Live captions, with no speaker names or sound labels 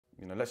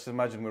Let's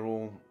imagine we're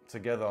all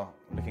together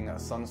looking at a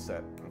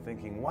sunset and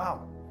thinking,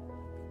 wow,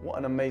 what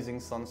an amazing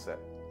sunset.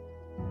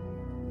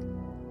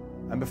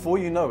 And before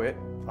you know it,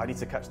 I need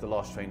to catch the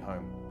last train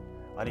home.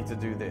 I need to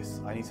do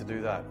this, I need to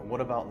do that. And what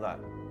about that?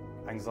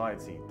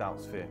 Anxiety,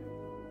 doubts, fear.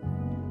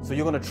 So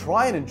you're going to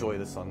try and enjoy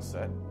the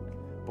sunset,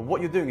 but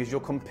what you're doing is you're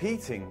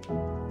competing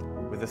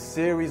with a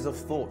series of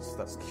thoughts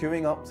that's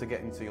queuing up to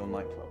get into your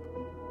nightclub.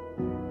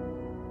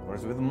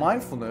 Whereas with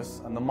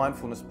mindfulness and the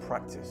mindfulness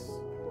practice,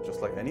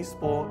 just like any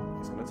sport,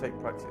 it's going to take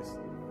practice.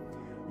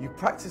 You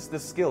practice the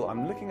skill.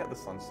 I'm looking at the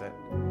sunset.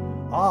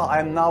 I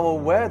am now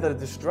aware that a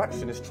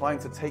distraction is trying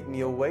to take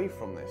me away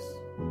from this.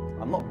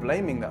 I'm not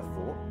blaming that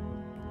thought.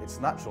 It's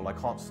natural. I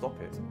can't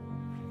stop it.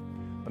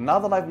 But now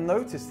that I've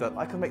noticed that,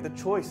 I can make the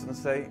choice and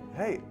say,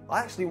 hey, I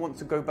actually want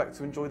to go back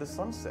to enjoy the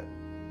sunset.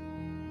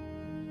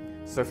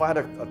 So if I had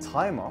a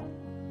timer,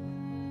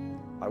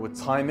 I would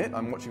time it.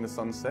 I'm watching the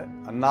sunset.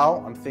 And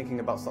now I'm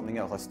thinking about something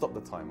else. I stop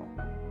the timer.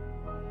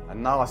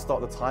 And now I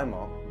start the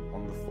timer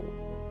on the thought.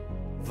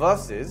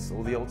 Versus,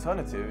 or the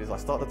alternative is I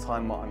start the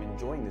timer, I'm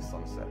enjoying this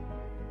sunset.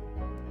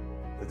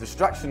 The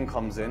distraction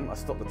comes in, I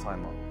stop the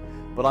timer.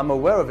 But I'm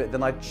aware of it,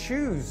 then I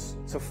choose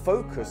to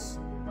focus,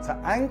 to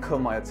anchor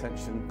my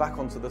attention back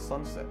onto the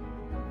sunset.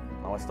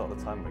 Now I start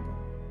the timer again.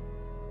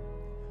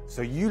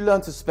 So you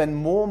learn to spend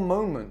more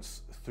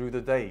moments through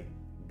the day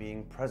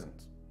being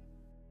present.